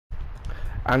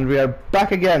And we are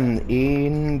back again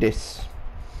in this.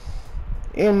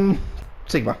 In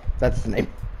Sigma, that's the name.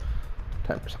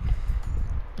 10%.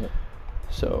 Yep.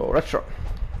 So let's try.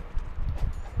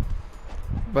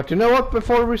 But you know what?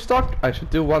 Before we start, I should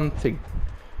do one thing.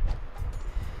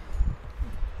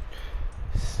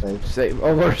 Save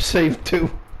over save 2,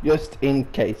 just in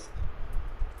case.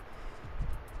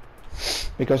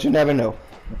 Because you never know.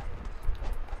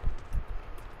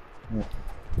 Yeah.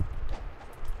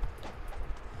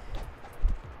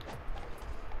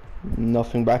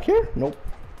 Nothing back here? Nope.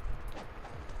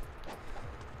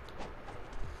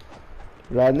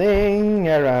 Running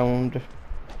around.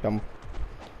 Come.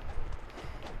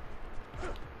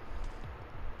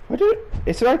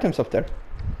 Is there items up there?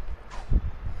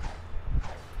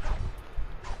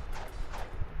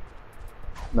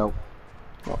 No.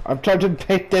 Oh, I'm trying to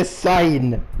hit this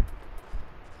sign.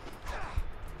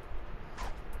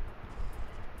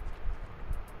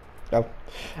 Oh,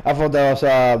 I thought there was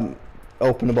a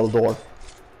openable door.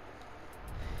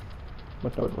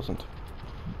 But no, it wasn't.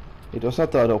 It was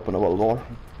not that openable door.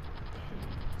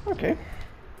 Okay.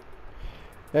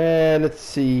 Let's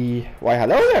see. Why,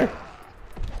 hello there.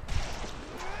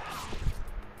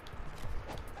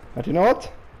 But you know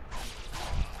what?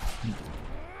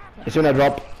 It's gonna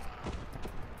drop.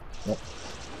 Yep.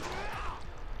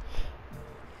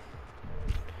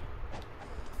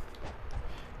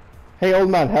 Hey old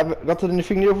man, have got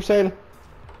anything new for sale?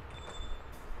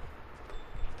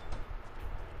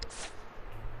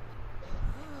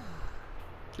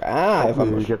 Ah, I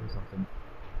found something.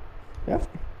 Yeah.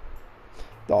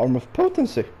 The Arm of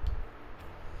Potency.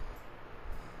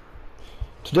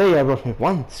 Today I brought me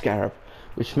 1 scarab,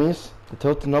 which means the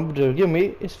total number to give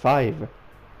me is 5.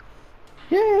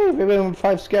 Yay, we have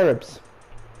 5 scarabs.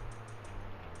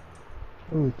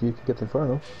 Oh, you can get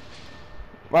Inferno.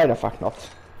 Why the fuck not?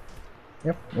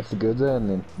 Yep, that's a good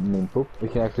main poop. We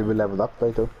can actually be leveled up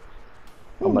later.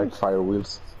 Unlike fire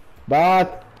wheels.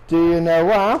 But do you know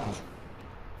what?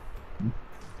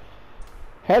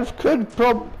 Health could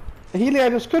healing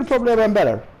items could probably have been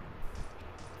better.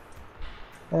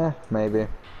 Maybe.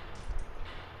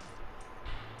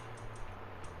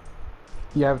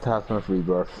 You have to have enough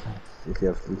rebirth if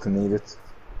you need it.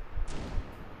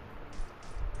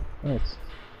 Right.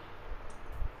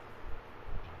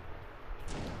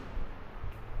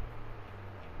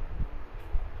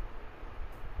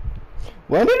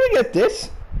 When did we get this?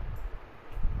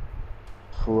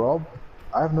 Rob?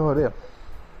 I have no idea.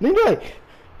 Neither.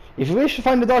 If you wish to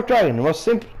find the Dark Dragon, you must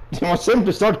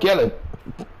simply start killing.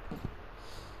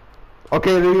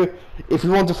 Okay, Ryu, if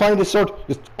you want to find the sword,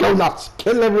 just go nuts.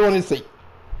 Kill everyone you see.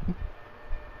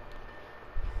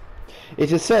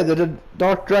 It is said that the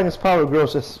Dark Dragon's power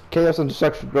grows as chaos and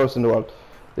destruction grows in the world.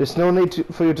 There is no need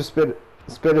for you to spare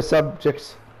the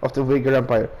subjects of the Vigor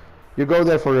Empire. You go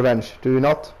there for revenge, do you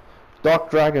not?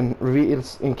 Dark Dragon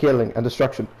reveals in killing and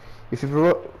destruction. If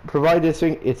you provide this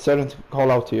thing, it's certain to call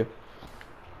out to you.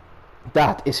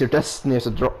 That is your destiny as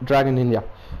a dragon ninja.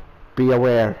 Be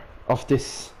aware of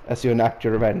this as you enact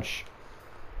your revenge.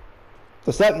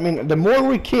 Does that mean the more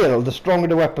we kill, the stronger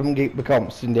the weapon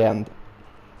becomes in the end?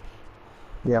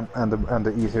 Yeah, and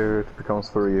the easier it becomes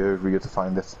for you to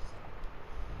find it.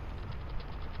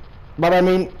 But I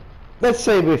mean, let's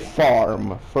say we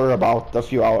farm for about a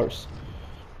few hours.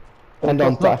 And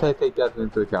don't die. Take that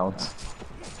into account.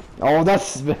 Oh,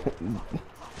 that's...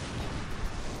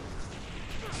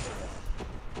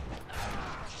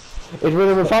 It would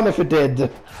have been fun if it did.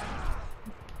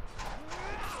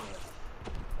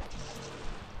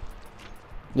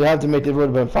 You have to make it would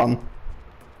have been fun.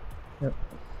 Yep.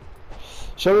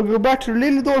 Shall we go back to the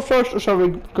little door first, or shall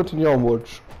we continue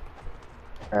onwards?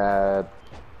 Try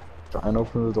and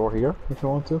open the door here if you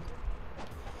want to.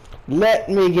 Let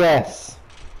me guess.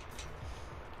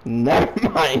 Never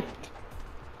mind.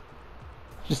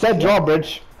 She said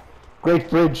drawbridge. Great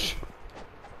bridge.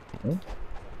 Okay.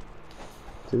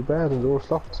 Too bad the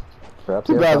door's locked. Perhaps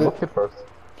Too you bad have to lock it first.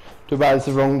 Too bad it's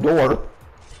the wrong door.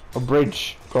 Or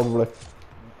bridge, probably.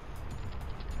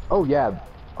 Oh yeah.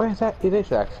 Oh, is that? It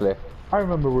is actually. I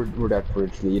remember where that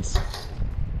bridge leads.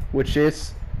 Which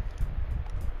is?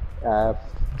 The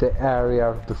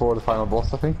area before the final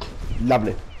boss, I think.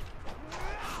 Lovely.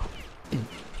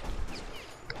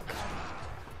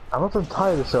 I'm not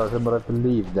entirely certain, but I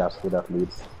believe that's where that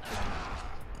leads.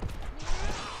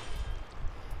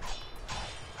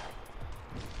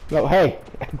 No, hey!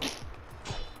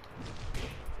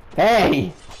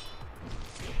 Hey!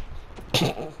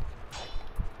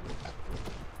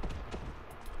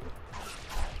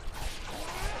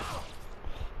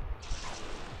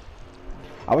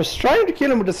 I was trying to kill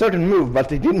him with a certain move,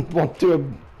 but he didn't want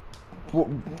to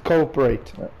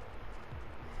cooperate.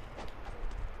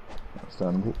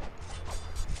 Understandable.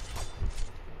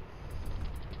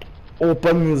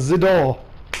 Open the door.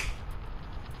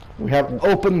 We have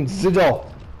opened the door.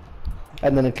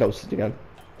 And then it closes again.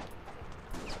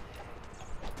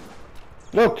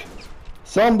 Look!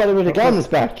 Somebody with a gun is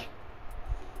back.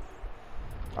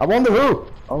 I wonder who?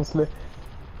 Honestly,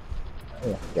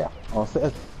 yeah. Honestly,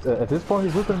 at this point,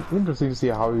 it would have been interesting to see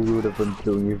how we would have been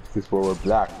doing if this were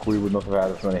black. We would not have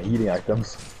had as many healing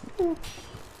items.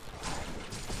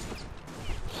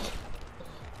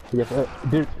 Because,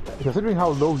 considering how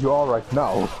low you are right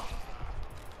now.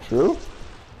 True.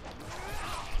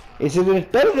 Is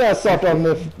it better that I start on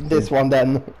this one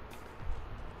then?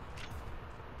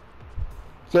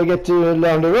 So I get to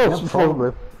learn the ropes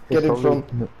before getting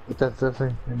from... That's the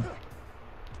thing.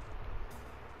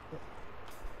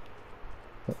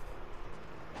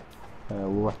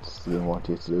 What do you want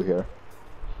you to do here?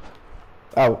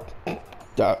 Oh.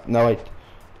 No wait.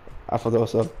 I thought that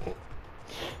was a...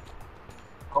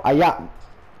 yeah.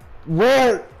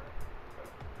 Where...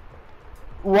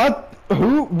 What?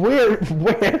 Who? Where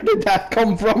did that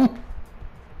come from?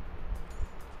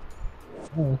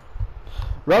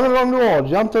 Run along the wall,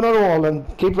 jump to another wall, and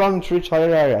keep running to reach higher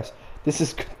areas. This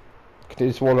is...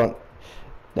 This wall run.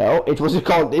 No, it was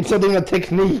called... It's something a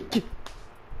technique.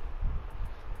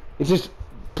 It's just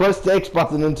press the X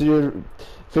button until you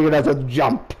figure out how to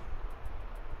jump.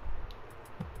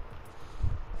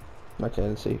 Okay,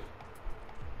 let's see.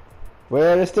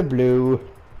 Where is the blue?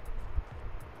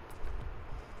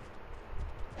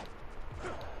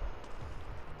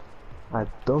 I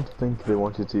don't think they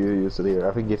want you to use it here.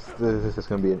 I think this is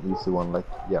going to be an easy one. Like,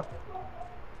 yeah.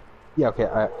 Yeah, okay.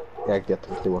 I get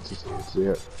what they want you to use it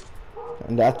here.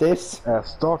 And that is?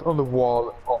 Start on the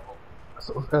wall.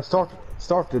 Start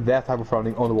that type of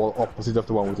running on the wall opposite of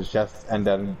the one with the chest, and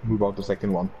then move on to the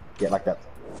second one. Yeah, like that.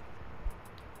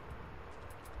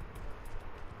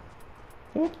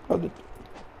 Yeah, hold it.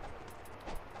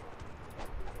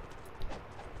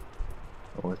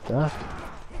 With that.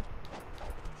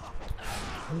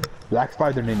 Black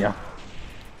Spider Ninja.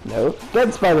 No,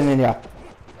 Red Spider Ninja.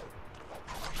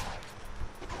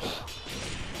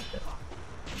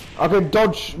 Okay,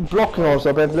 dodge blocking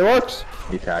also apparently works.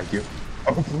 He tagged you.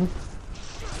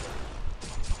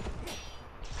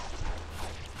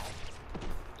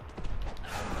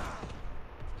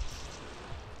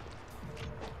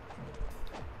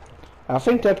 I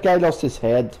think that guy lost his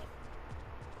head.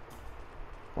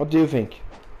 What do you think?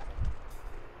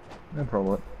 No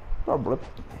problem. Probably.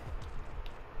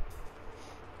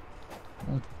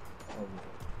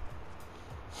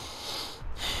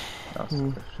 That's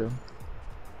a question.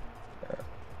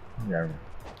 Yeah.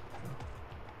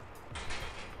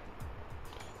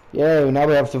 Yeah, now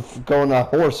we have to go on a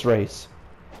horse race.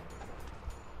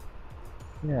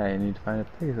 Yeah, I need to find a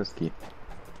Pegasus key.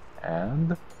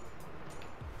 And...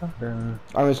 I'm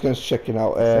just gonna check it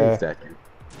out. save statue.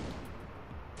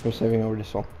 We're saving over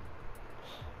this one.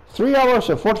 3 hours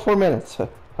and 44 minutes have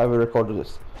we recorded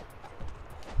this.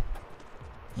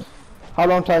 How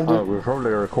long time did... We'll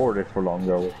probably record it for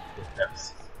longer.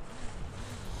 Yes.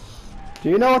 Do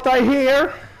you know what I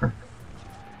hear?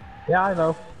 Yeah, I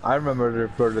know. I remember the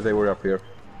further they were up here.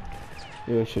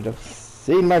 You should have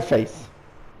seen my face.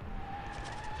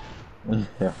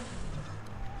 Yeah.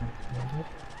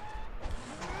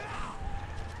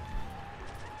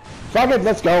 Fuck it,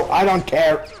 let's go. I don't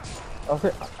care.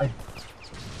 Okay,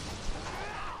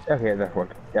 okay, that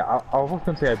worked. Yeah, I was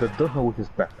gonna say I don't know which is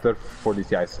better for these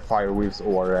guys, Fire Wheels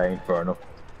or Inferno.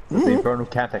 The Inferno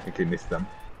can't technically miss them.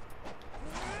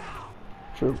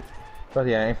 True. But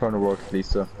yeah, Inferno works at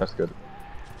least, so that's good.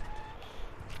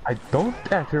 I don't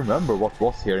actually remember what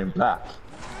was here in black.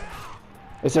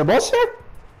 Is there a boss here?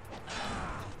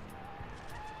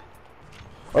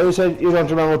 Or you said you don't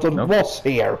remember what was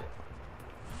here?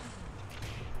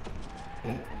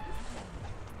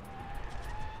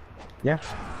 Yeah.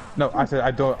 No, I said I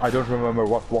don't remember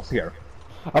what was here.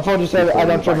 I thought you said I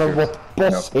don't remember what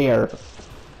was here.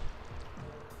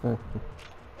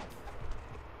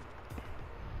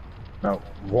 No,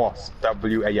 was.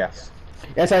 W-A-S.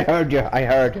 Yes, I heard you. I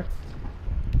heard you.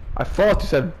 I thought you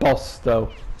said boss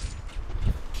though.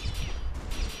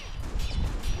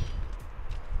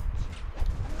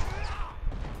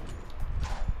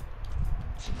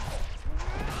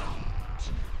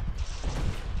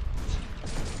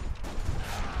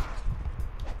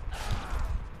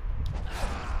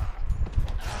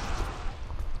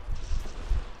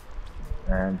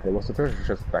 And there was a treasure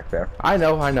chest back there. I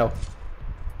know. I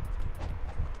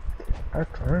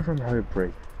don't remember how you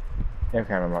break. Yeah, I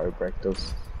can't remember how you break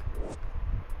those.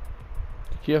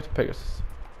 Key of the Pegasus.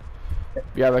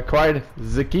 We have acquired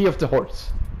the key of the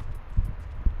horse.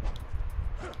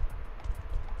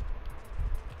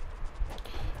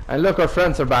 And look, our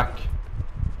friends are back.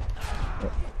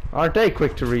 Aren't they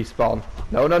quick to respawn?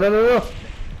 No, no, no, no, no.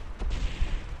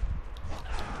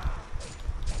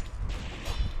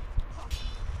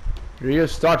 You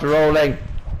start rolling.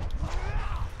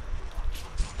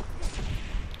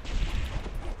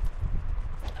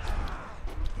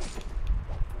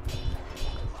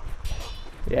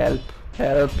 Help,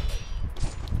 help.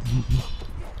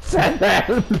 Send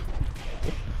help.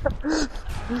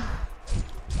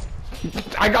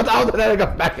 I got out and then I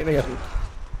got back in again.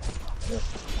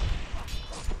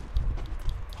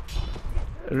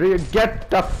 Get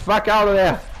the fuck out of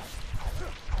there.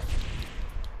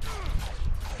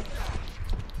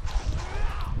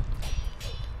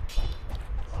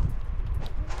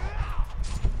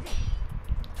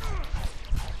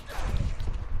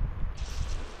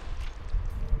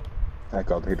 I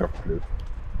got hit off blue.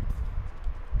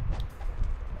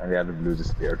 And the other blue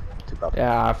disappeared.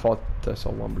 Yeah, I thought I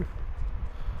saw one blue.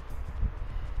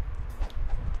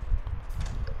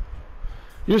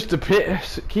 Use the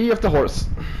key of the horse.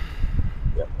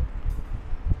 Yep.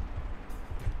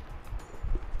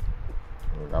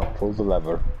 Now pull the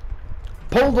lever.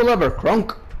 Pull the lever,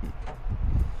 crunk.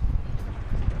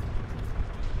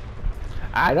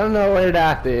 I don't know where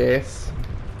that is.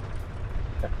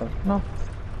 No.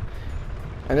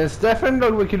 And it's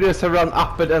definitely we could just run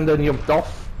up it and then jumped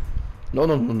off. No,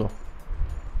 no, no, no.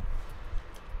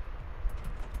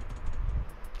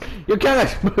 You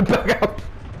cannot back up.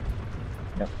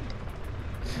 Yep.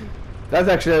 That's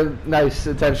actually a nice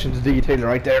attention to detail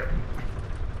right there.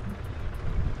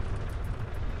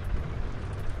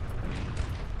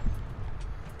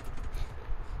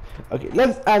 Okay,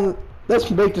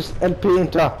 let's make this LP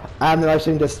into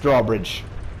analyzing this drawbridge.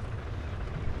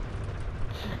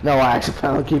 No, I actually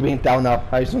plan on keeping it down now.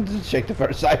 I just wanted to check the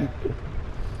first time.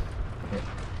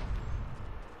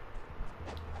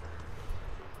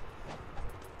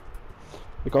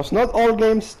 Because not all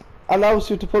games allows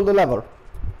you to pull the lever.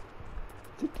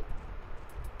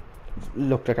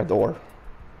 Looked like a door.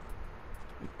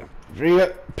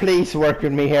 Please work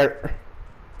with me here.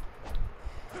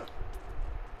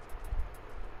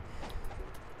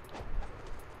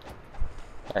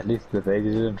 At least the lady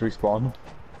didn't respawn.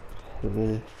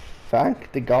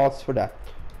 Thank the gods for that.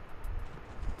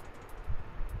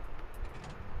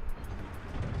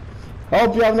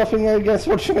 Hope you have nothing against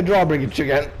watching a drawbridge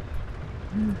again.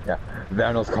 Yeah,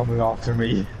 they're not coming after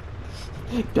me.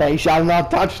 They shall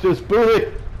not touch this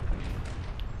buoy.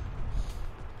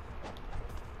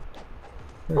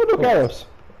 Oh, look, arrows.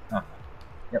 Ah.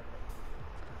 Yep.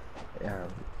 Yeah.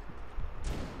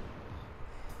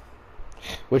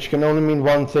 Which can only mean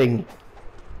one thing.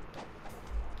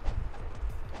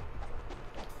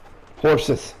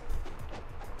 Horses.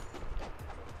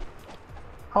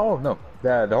 Oh no,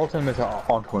 the whole time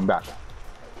aren't coming back.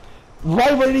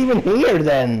 Why were they even here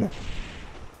then?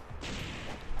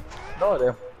 No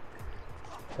idea.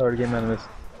 Early game enemies.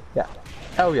 Yeah.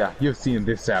 Oh yeah, you've seen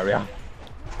this area.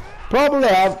 Probably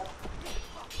have.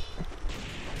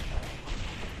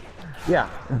 Yeah.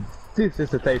 This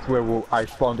is the place where I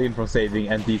spawned in from saving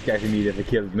and these guys immediately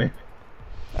killed me.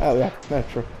 Oh yeah,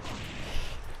 that's true.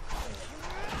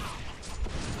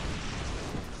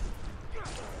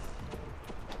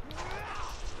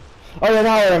 Oh yeah,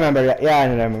 now I remember. Yeah, I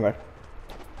remember.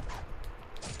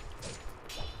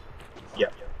 Yeah.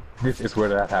 This is where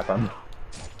that happened.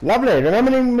 Lovely.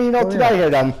 Remembering me not to die here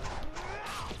then.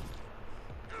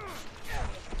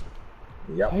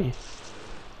 Yep. Hey.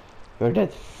 You're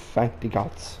dead. Thank the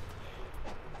gods.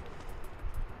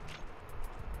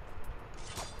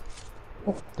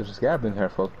 Oh, there's a scarab in here,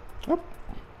 full. Yep.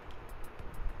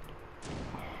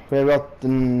 We've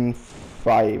gotten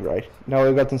 5, right? No,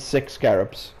 we've gotten 6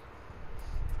 scarabs.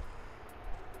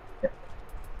 Yep.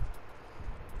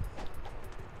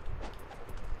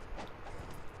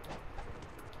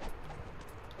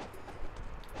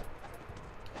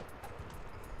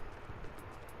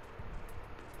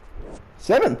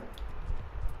 Seven.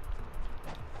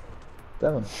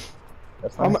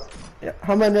 That's nice.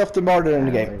 How many of them are there in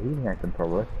the game? Healing item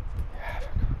probably.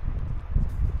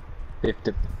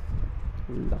 50.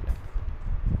 Lovely.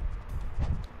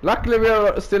 Luckily we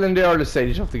are still in the early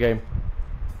stage of the game.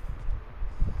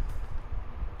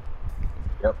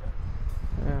 Yep.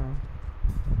 Yeah.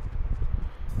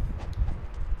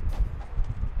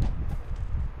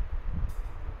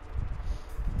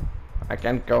 I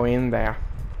can't go in there.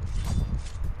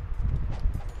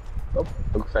 Oh,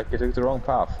 looks like you took the wrong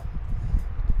path.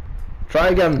 Try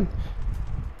again.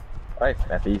 Right,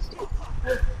 at least.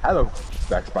 Hello,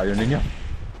 Black Spider Ninja.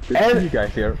 Good to see you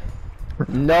guys here.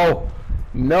 No!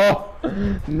 No!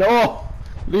 No!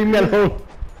 Leave me alone!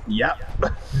 Yep.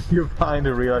 You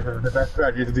finally realize that the best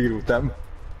strategy to deal with them.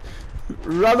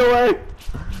 Run away!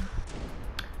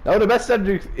 No, the best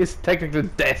strategy is technically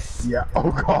death. Yeah.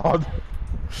 Oh god.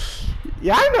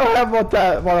 Yeah, I know I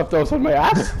have one of those on my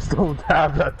ass. Don't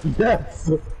have that. Yes.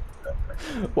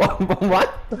 What?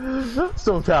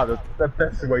 Don't have it.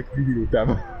 That's the way to deal with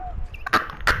them.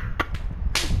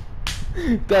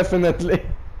 Definitely.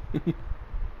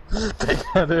 They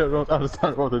don't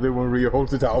understand what to do when Rio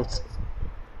holds it out.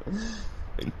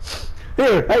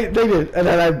 Here, I did it, and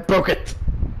then I broke it.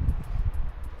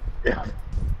 Yeah.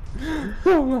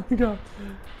 Oh my god.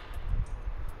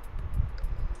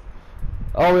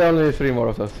 Oh, we only need 3 more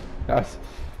of those. Yes.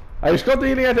 I just got the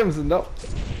healing items and no.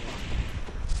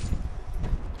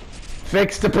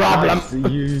 Fix the problem! Nice.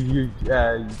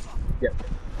 Yeah.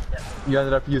 You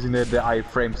ended up using the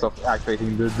iframes of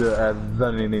activating the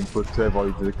venom input to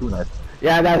avoid the kunai.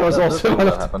 Yeah, that was also what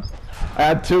happened. I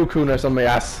had 2 kunais on my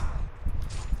ass.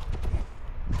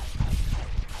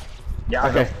 Yeah,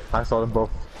 okay. I saw them both.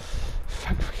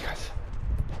 Fuck my god.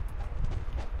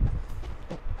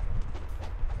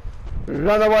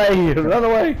 Run away! Run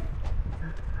away!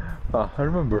 I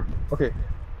remember. Okay.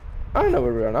 I know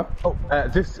where we are now. Oh,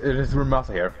 this is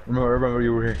Ramasa here. Remember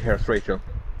you were here straight, Joe.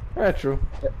 Yeah, true.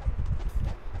 Yeah.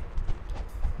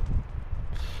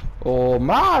 Oh,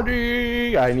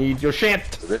 Marty! I need your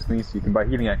shit! So this means you can buy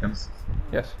healing items.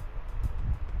 Yes.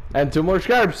 And 2 more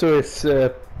scarabs, so it's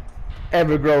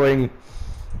ever-growing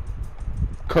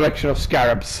collection of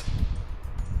scarabs.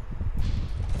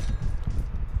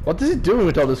 What is it doing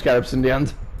with all the scarabs in the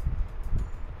end?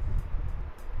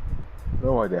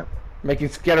 No idea. Making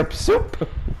scarab soup?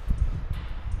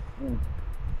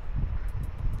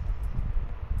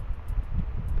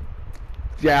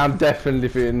 Yeah, I'm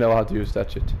definitely know how to use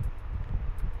that shit.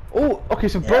 Oh, okay,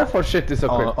 so both our shit is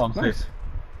equipped. Nice.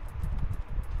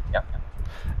 Yeah.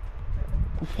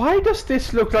 Why does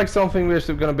this look like something we're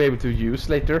still gonna be able to use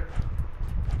later?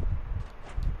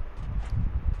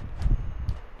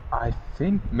 I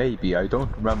think maybe, I don't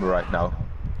remember right now.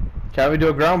 Can we do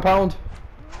a ground pound?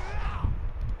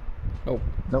 Nope.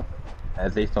 Nope.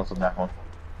 At least not on that one.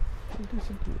 It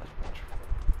doesn't do that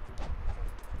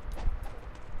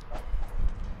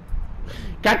much.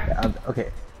 God. And,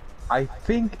 okay. I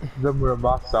think the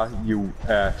Muramasa you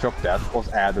shot at was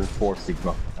added for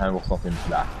Sigma and was not in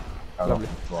black. Lovely.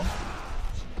 Wrong.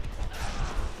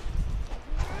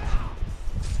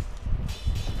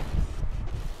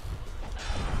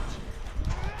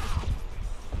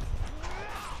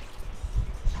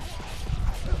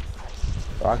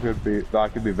 I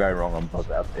could be very wrong about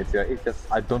that. It's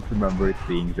just I don't remember it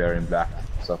being there in black.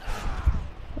 So.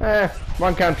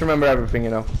 One can't remember everything,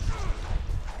 you know.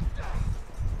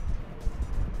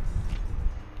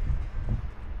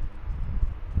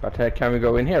 But can we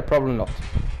go in here? Probably not.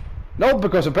 No,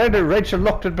 because apparently Rachel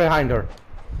locked it behind her.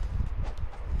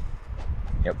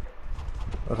 Yep.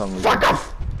 Fuck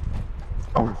off!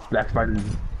 Oh, Black Spider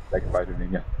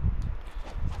Ninja.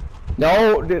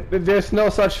 No, there's no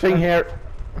such thing here.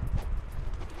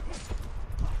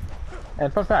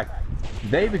 And fun fact,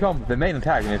 they become the main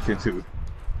antagonist in 2.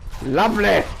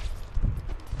 Lovely!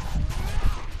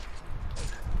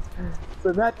 So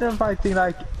imagine fighting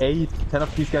like 8, 10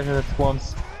 of these guys at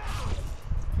once.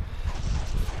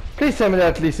 Please tell me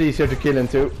that at least easier to kill in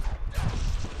 2.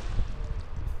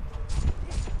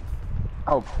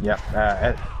 Oh,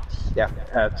 yeah, yeah,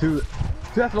 2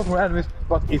 has a lot more enemies,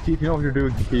 but if you know what you're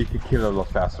doing, you can kill a lot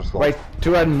faster as well. Wait,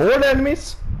 2 had more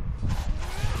enemies?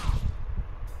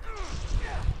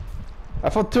 I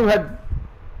thought 2 had...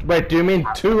 Wait, do you mean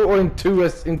 2 or in 2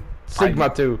 as in Sigma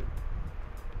 2?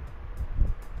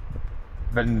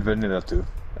 Vanilla 2.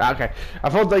 Okay, I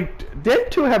thought like...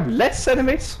 Didn't 2 have less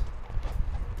enemies?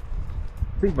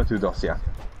 Sigma 2 does, yeah.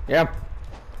 Yeah.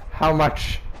 How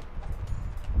much?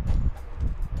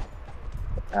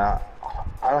 Like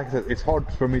I said, it's hard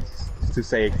for me to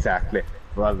say exactly,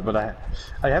 but I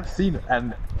have seen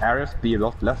areas be a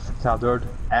lot less cluttered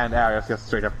and areas just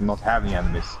straight up not having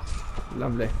enemies.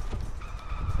 Lovely.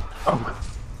 Oh.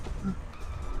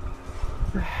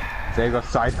 They got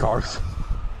sidecars.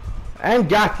 And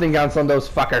Gatling guns on those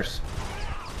fuckers.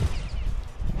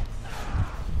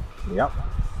 Yep.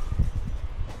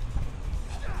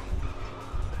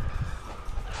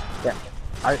 Yeah.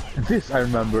 I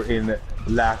remember in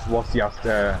last was just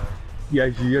there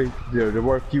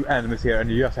were a few enemies here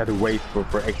and you just had to wait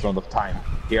for X amount of time.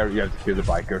 Here you have to kill the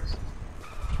bikers.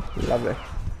 Lovely.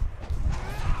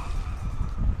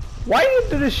 Why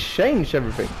did this change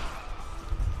everything?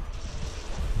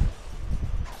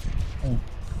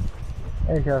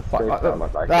 I guess they sound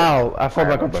like Oh, I thought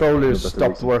my don't know, controller but-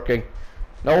 stopped working.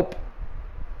 Nope.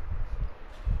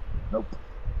 Nope.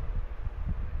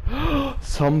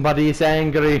 Somebody is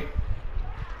angry.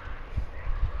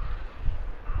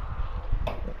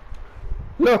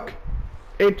 Look,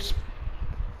 it's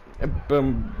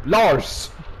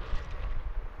Lars.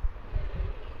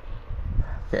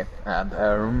 Okay, and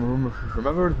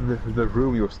remember the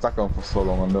room you were stuck on for so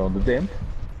long on the dim?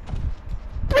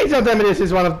 Please don't tell me this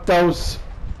is one of those.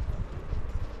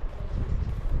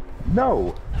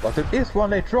 No, but there is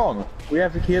one later on. We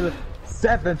have to kill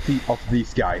 70 of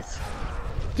these guys.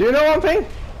 Do you know one thing?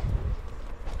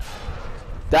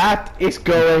 That is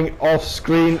going off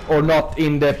screen or not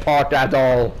in the part at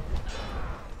all.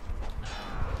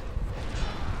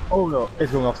 Oh no,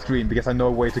 it's going off screen because I know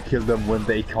a way to kill them when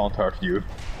they can't hurt you.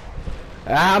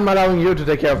 I'm allowing you to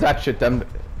take care of that shit then.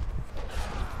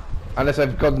 Unless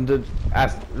I've gotten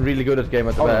really good at the game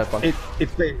at the bad one.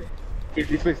 It's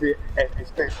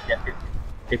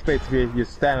basically you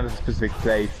stand at a specific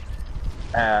place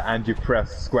and you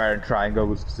press square and triangle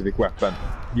with a specific weapon.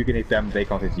 You can hit them, they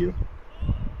can't hit you.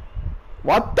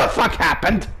 What the fuck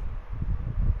happened?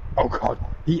 Oh god,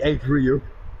 he ate Ryu.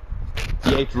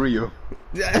 He ate Ryu.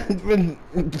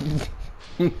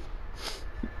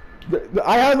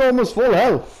 I had almost full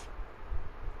health.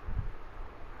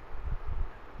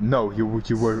 No, you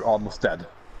were almost dead.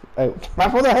 Oh, I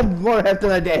thought I had more health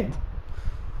than I did.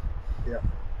 Yeah.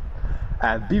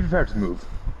 And be prepared to move.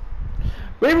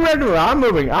 Be ready to move. I'm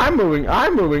moving.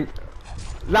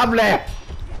 Lovely.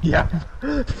 Yeah.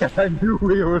 And I knew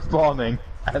we were spawning,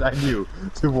 and I knew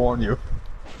to warn you.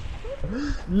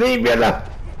 Leave me alone.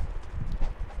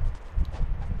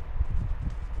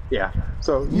 Yeah.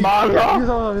 So you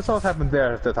saw what happened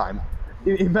there at the time.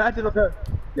 Imagine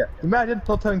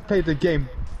not having played the game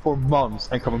for months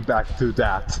and coming back to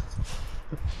that.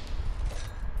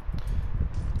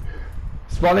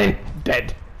 Spawning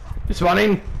dead.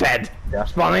 Spawning dead. Yeah.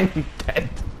 Spawning dead.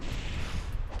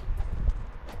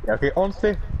 Yeah, okay,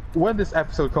 honestly, when this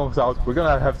episode comes out, we're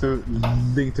gonna have to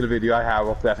link to the video I have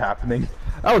of that happening.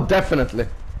 Oh, definitely.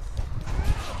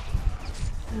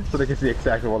 So they can see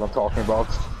exactly what I'm talking about.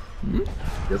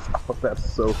 Yes, oh,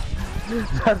 that's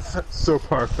so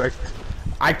perfect.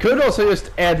 I could also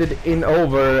just add it in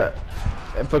over,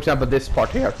 for example, this part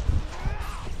here.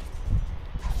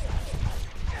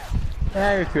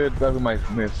 Yeah, you could, but we might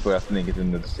just link it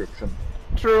in the description.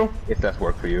 True. If that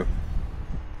works for you.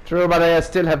 True, but I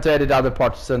still have to edit other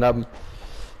parts and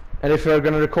if you're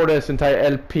gonna record this entire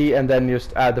LP and then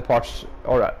just add the parts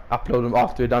or upload them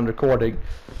after you're done recording,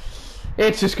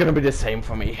 it's just gonna be the same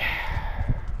for me.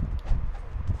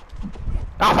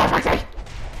 Oh, for fuck's sake!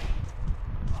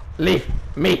 Leave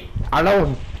me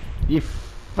alone, you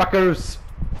fuckers!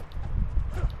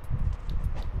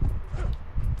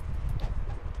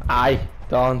 I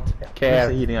don't care.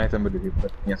 It's a healing item, but you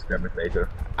can grab it later.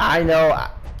 I know,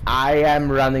 I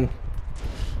am running.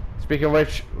 Speaking of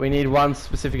which, we need one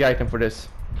specific item for this.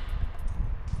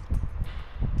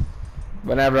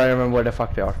 Whenever I remember where the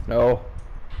fuck they are. No.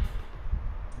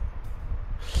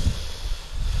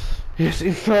 Yes,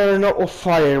 Inferno or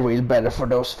Fire Wheel better for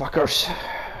those fuckers.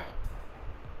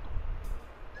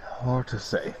 Hard to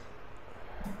say.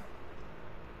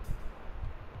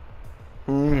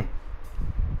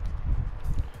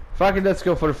 Fuck it, let's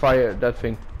go for the fire, that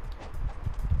thing.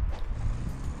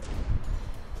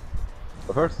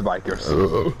 But first the bikers.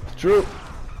 True.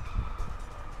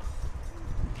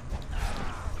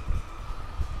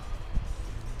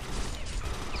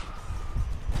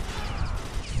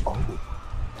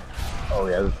 Oh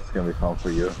yeah, this is gonna be fun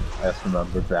for you. I just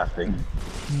remembered that thing.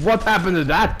 What happened to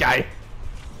that guy?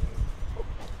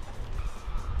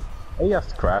 I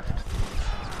just crashed.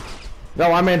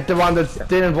 No, I meant the one that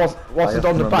didn't wasn't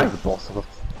on the pipe. The boss of it.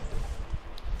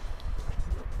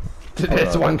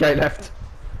 There's one guy left.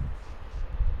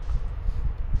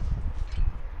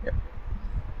 Yep.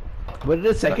 Where did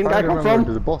the second guy come To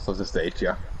from? the boss of the stage,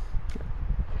 yeah.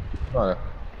 Oh,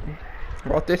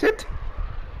 What is it?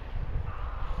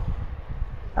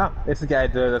 ah, it's the guy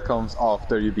that comes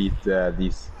after you beat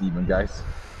these demon guys.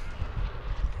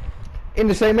 In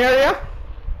the same area?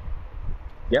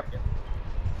 Yep.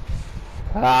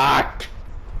 Fuck!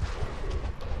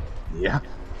 Yeah.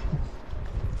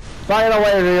 Fire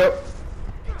away, Rio!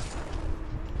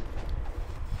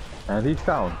 And he's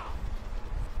down.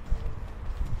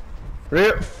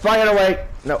 Rio, fire away!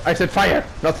 No, I said fire,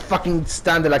 not fucking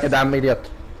stand there like a damn idiot.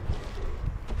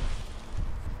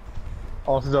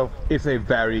 Also, though, it's a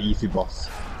very easy boss.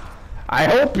 I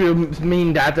hope you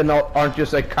mean that and not, aren't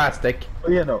just sarcastic. Oh,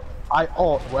 yeah, no.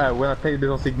 when I played this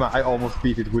on Sigma, I almost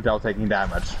beat it without taking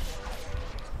damage.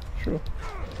 True.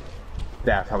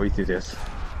 That's how easy it is.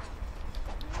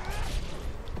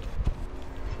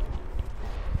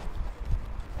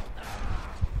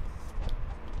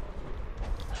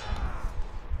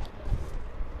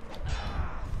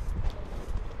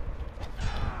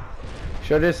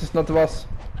 Sure this is not the boss?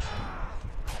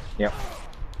 Yep.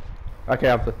 Okay,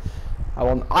 I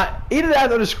want... either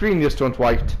that or the screen just went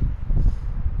white. Not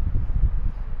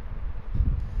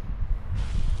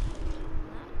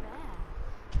bad.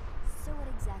 So what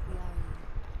exactly are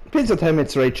you? Please don't tell me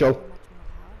it's Rachel. Much more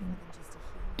powerful than just a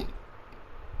human.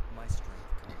 My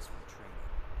strength comes from training,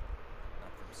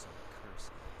 not from some curse.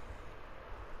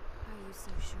 Are you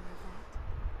so sure of that?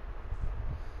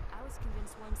 I was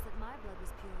convinced once that my blood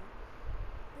was pure,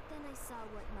 but then I saw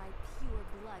what my pure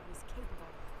blood was capable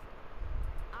of.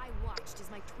 I watched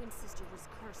as my twin sister was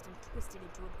cursed and twisted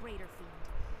into a greater fiend.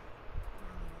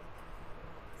 Now I know the path I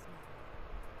walk is known.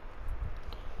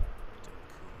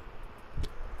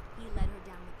 He led her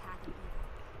down the path of evil,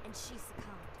 and she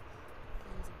succumbed.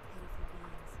 Fiends are pitiful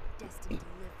beings, destined to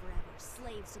live forever,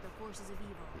 slaves to the forces of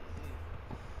evil.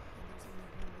 And there's only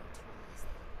one way to release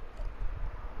them.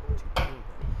 To kill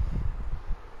them.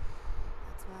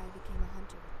 That's why I became a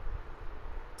hunter.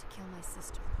 To kill my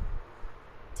sister.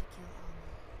 To kill Alma.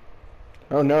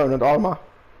 Oh no, not Alma.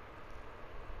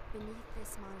 Beneath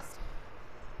this monastery,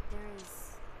 there is...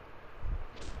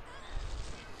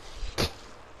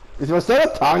 It was not a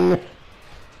tongue.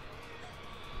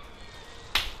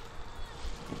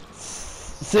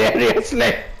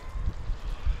 Seriously?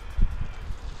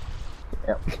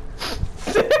 Yep.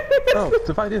 Oh,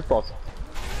 to fight this boss.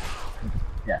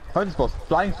 Yeah, fight this boss.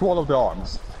 Flying Swallow of the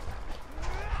Arms.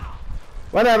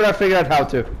 Whenever I figure out how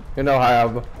to. You know how I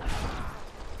have.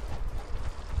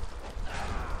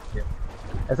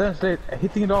 Essentially,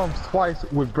 hitting the arms twice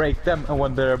will break them, and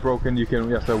when they're broken, you can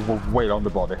just wail on the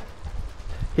body.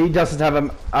 He doesn't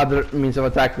have other means of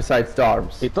attack besides the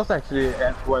arms. It does actually,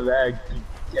 yeah.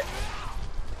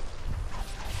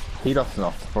 He does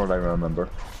not, for what I remember.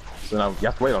 So now,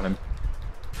 just wait on him.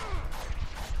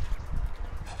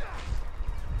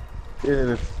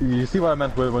 You see what I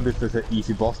meant when this is an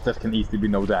easy boss that can easily be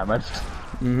no damaged?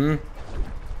 Mm-hmm.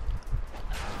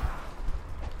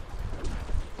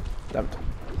 Damn it.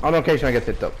 On occasion I get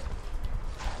hit though.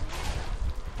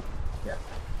 Yeah.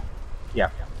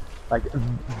 Yeah. Like,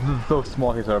 those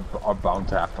small hits are bound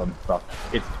to happen, but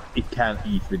it can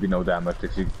easily be no damage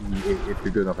if you're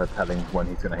good enough at telling when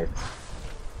he's gonna hit.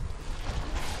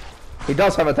 He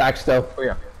does have attacks though. Oh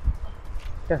yeah.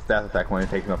 Yes, that attack when he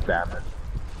takes enough damage.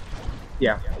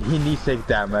 Yeah, he needs to take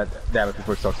damage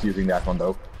before he starts using that one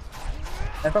though.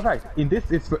 And in fact, in this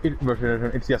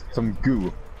version it's just some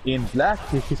goo. In black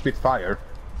he spits fire.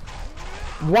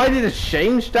 Why did it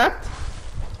change that?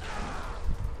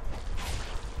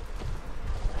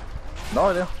 No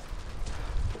idea.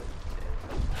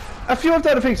 A few of the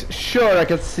other things, sure I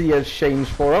can see a change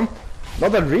for them.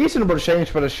 Not a reasonable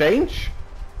change, but a change.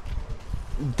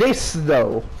 This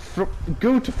though, from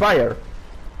goo to fire.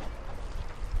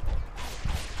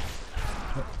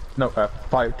 No,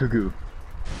 fire to goo.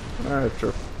 That's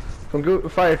true. From goo,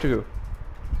 fire to goo.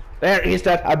 There is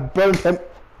that. I burned him.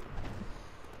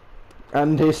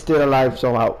 And he's still alive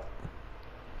somehow.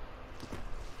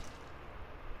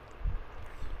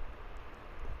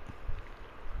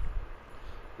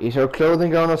 Is her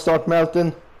clothing gonna start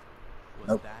melting? Was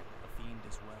Nope. that a fiend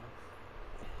as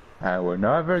well? And we're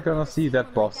never gonna see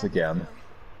that boss again.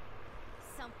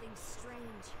 Something strange.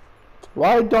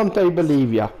 Why don't I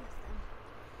believe ya?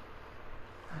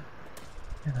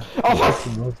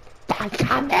 Oh,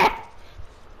 damn it!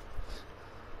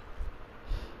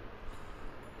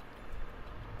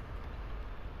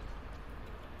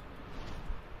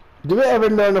 Do we ever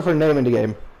learn of her name in the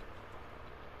game?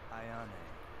 Ayane.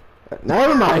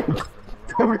 Never mind.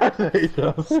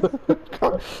 Congratulations!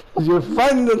 You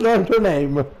finally learned her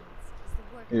name. Is the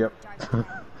work Yep. of dark power. It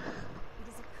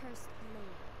is a cursed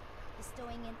blade,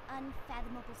 bestowing an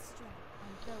unfathomable strength on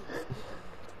those who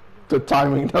wield The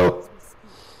timing though. as we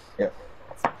speak. Yep.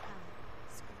 Its power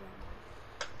is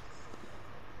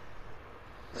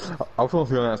growing. I was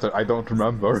also gonna answer, I don't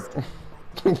remember.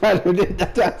 Well, you did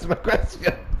that to answer my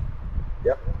question.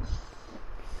 Yep. Love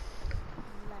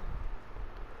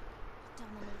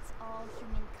dominates all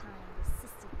humankind,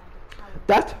 assisted by the power of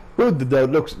That hood though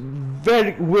looks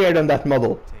very weird on that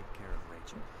model. Take care of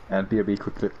Rachel. And BRB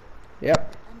quickly.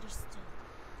 Yep. Understood.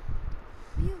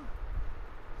 Phew. I've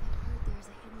heard there's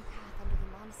a hidden path under the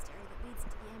monastery that leads to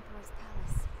the Emperor's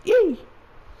palace. Yay!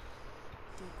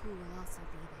 Doku will also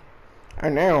be there. I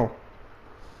know.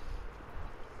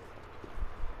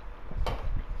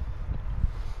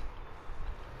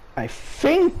 I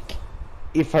think,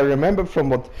 if I remember from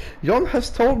what John has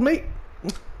told me,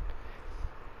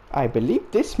 I believe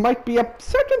this might be a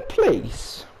certain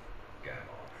place. Get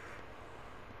off.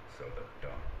 So the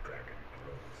dark dragon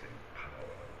grows in power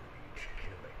with each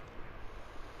killing.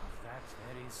 Of that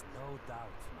there is no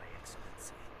doubt, my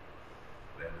excellency.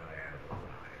 Then I have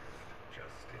arrived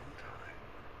just in time.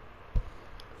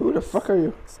 Who the fuck are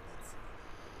you? Excellency.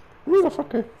 Who the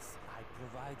fuck are you? I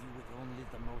provide you with only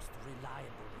the most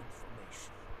reliable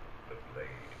information. The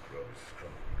blade grows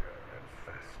stronger and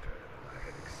faster than I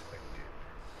had expected.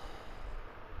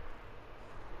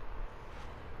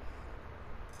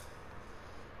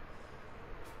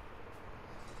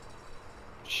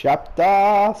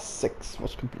 Chapter 6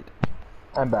 was completed.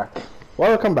 I'm back.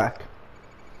 Welcome back.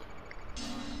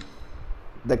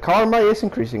 The karma is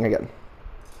increasing again.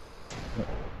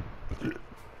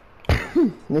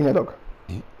 Ninja dog.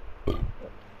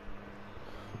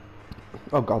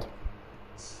 Oh god.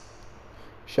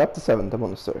 Chapter 7, the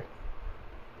monastery.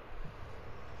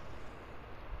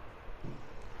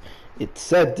 It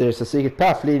said there's a secret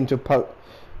path leading to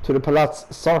the Palats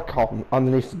Sarkhan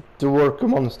underneath the Worker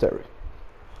Monastery.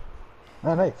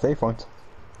 And hey, save point.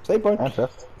 Save point. And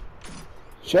chest.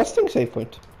 Chesting save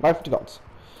point. Life of the gods.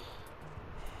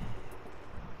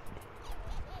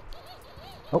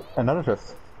 Oh, another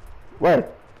chest. Where?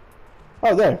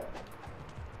 Oh, there.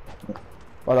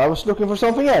 Well, I was looking for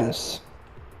something else.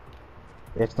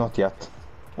 It's not yet.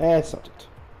 It's not it.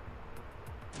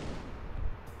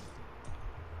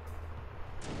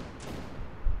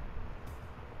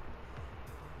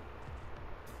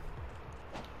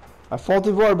 I thought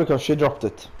it were because she dropped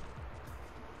it.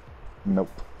 Nope.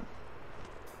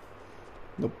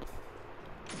 Nope.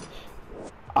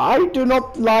 I do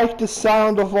not like the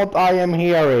sound of what I am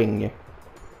hearing.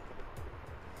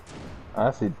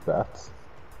 I see bats.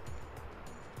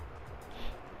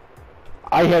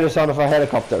 I hear the sound of a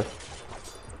helicopter.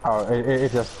 Oh,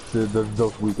 it's just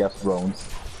those weak ass drones.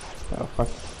 Oh, fuck.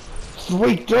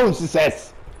 Sweet drones, it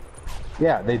says!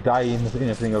 Yeah, they die in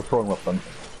a single throwing weapon.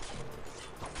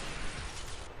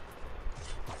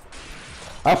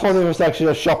 I thought it was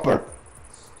actually a shopper.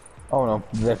 Oh no,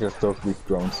 they're just those weak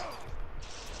drones.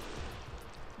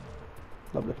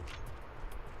 Lovely.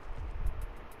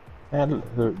 And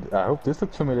I hope this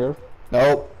looks familiar.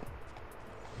 No.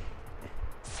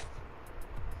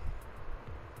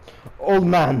 Old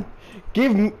man,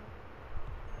 give me...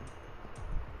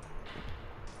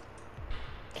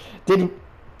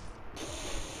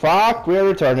 Fuck, we're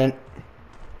returning.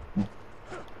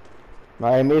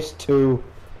 I missed 2.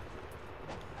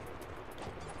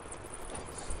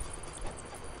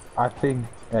 I think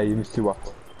you missed 2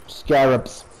 what?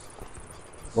 Scarabs.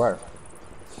 Where?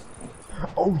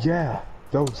 Oh yeah,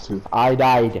 those 2. I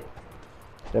died.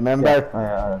 Remember?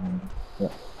 Yeah.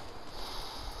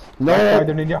 No.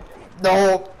 Spider Ninja.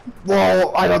 No.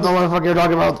 No. I don't know what the fuck you're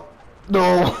talking about.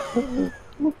 No.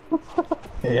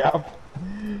 Yeah.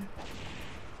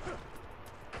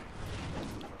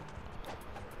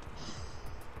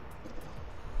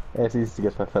 It's easy to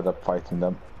get fed up fighting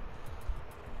them.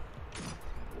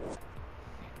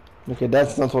 Okay,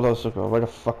 that's not what I was looking for. Where the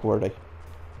fuck were they?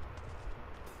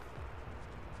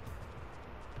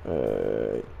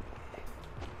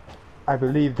 I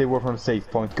believe they were from a safe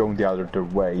point going the other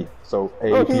way. So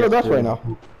Oh, we can go that way now.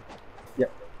 Yeah.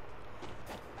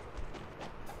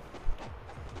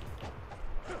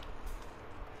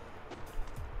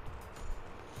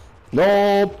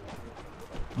 Nope.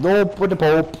 Nope with the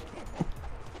Pope.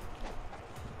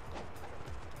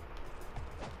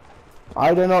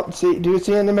 I do not see. Do you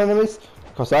see any enemies?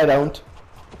 Because I don't.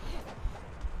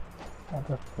 I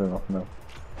do not know.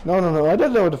 No. I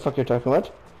don't know what the fuck you're talking about.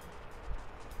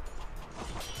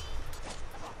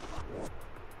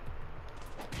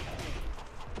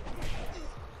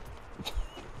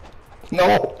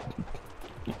 No.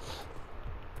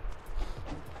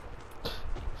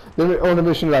 The only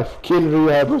mission in life: kill Ryu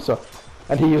Hayabusa,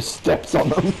 and he just steps on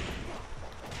them.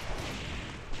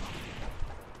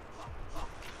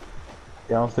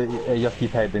 Yeah, honestly, just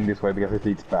keep heading this way because it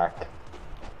leads back.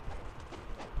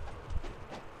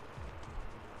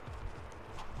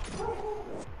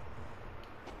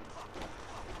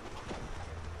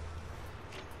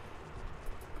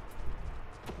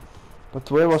 But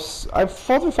where was... I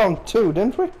thought we found 2,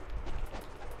 didn't we? I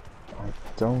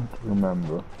don't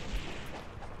remember.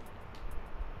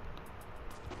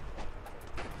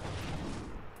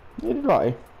 Neither do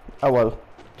I. Oh well.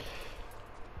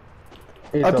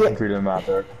 It doesn't really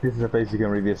matter. This is a place you can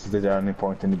revisit the turning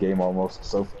point in the game almost,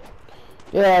 so...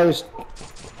 Yeah, I just...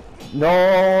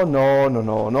 No.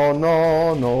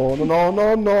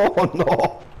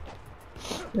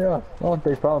 Yeah, aren't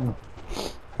they fun?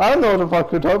 I don't know what the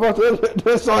fuck we're talking about.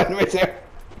 There's no enemies here.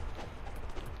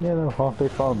 Yeah, no, aren't they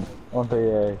fun? Aren't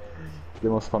they the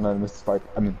most fun enemies to fight?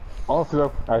 I mean, honestly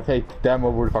though, I take them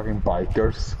over the fucking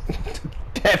bikers.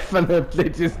 Definitely,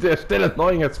 they're still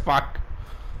annoying as fuck.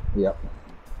 Yep.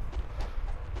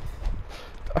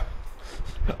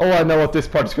 Oh, I know what this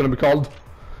part is gonna be called.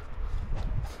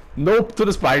 Nope to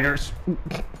the spiders.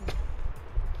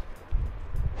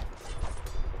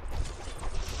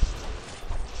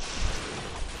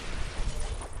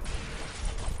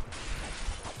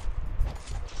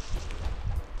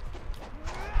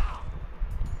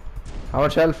 How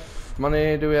much health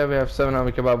money do we have? We have 7,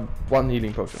 we can buy 1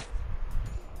 healing potion.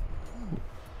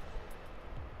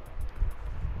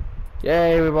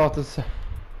 Yay, we bought this.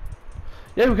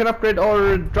 Yeah, we can upgrade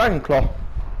our dragon claw.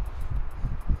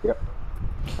 Yep.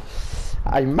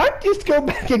 I might just go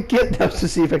back and get those to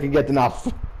see if I can get enough.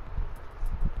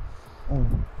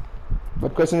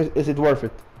 But question is it worth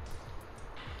it?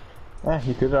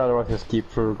 You could otherwise just keep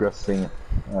progressing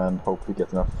and hope to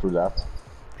get enough through that.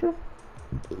 Sure.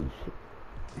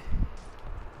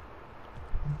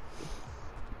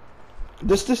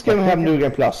 Does this game have New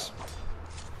Game Plus?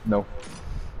 No.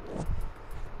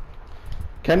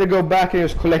 Can you go back and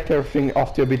just collect everything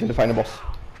after you've beaten the final boss?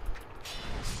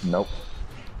 Nope.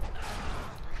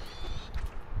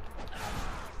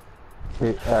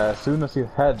 Okay, as soon as you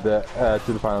head to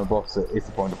the final boss, it's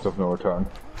the point of no return.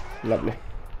 Lovely.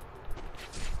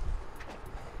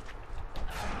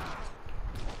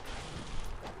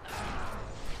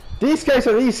 These guys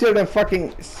are easier than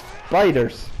fucking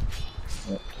spiders.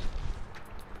 Yeah.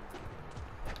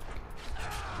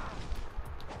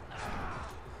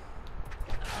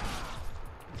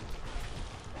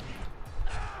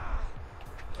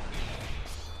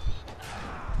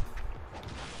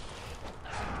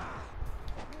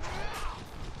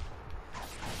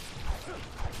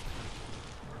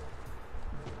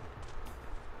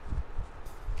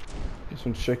 Just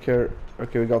want to check here.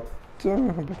 Okay, we got a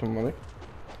bit of money.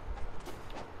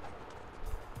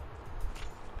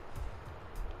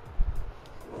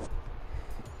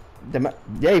 The map.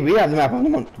 Yeah, we have the map on the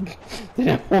mountain. They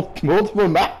have multiple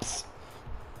maps.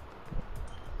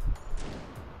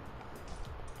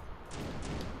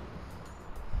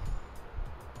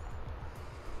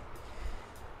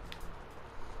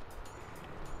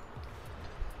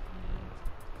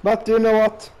 But do you know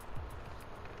what?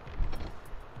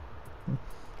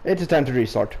 It is time to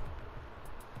restart.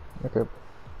 Okay.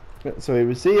 So we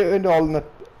will see you in the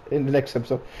next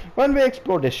episode when we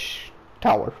explore this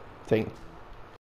tower thing.